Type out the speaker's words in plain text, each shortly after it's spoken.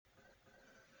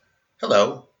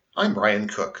Hello, I'm Brian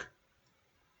Cook.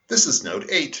 This is Note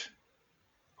 8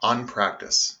 on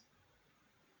practice.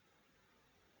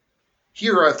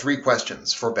 Here are 3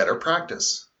 questions for better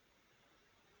practice.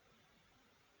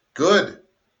 Good.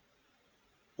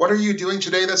 What are you doing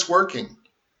today that's working?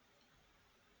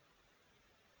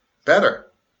 Better.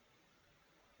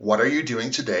 What are you doing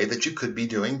today that you could be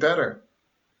doing better?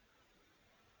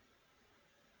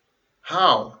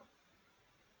 How?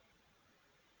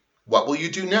 What will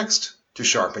you do next to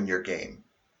sharpen your game?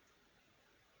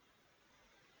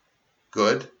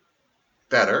 Good.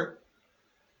 Better.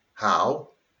 How?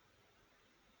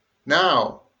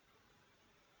 Now.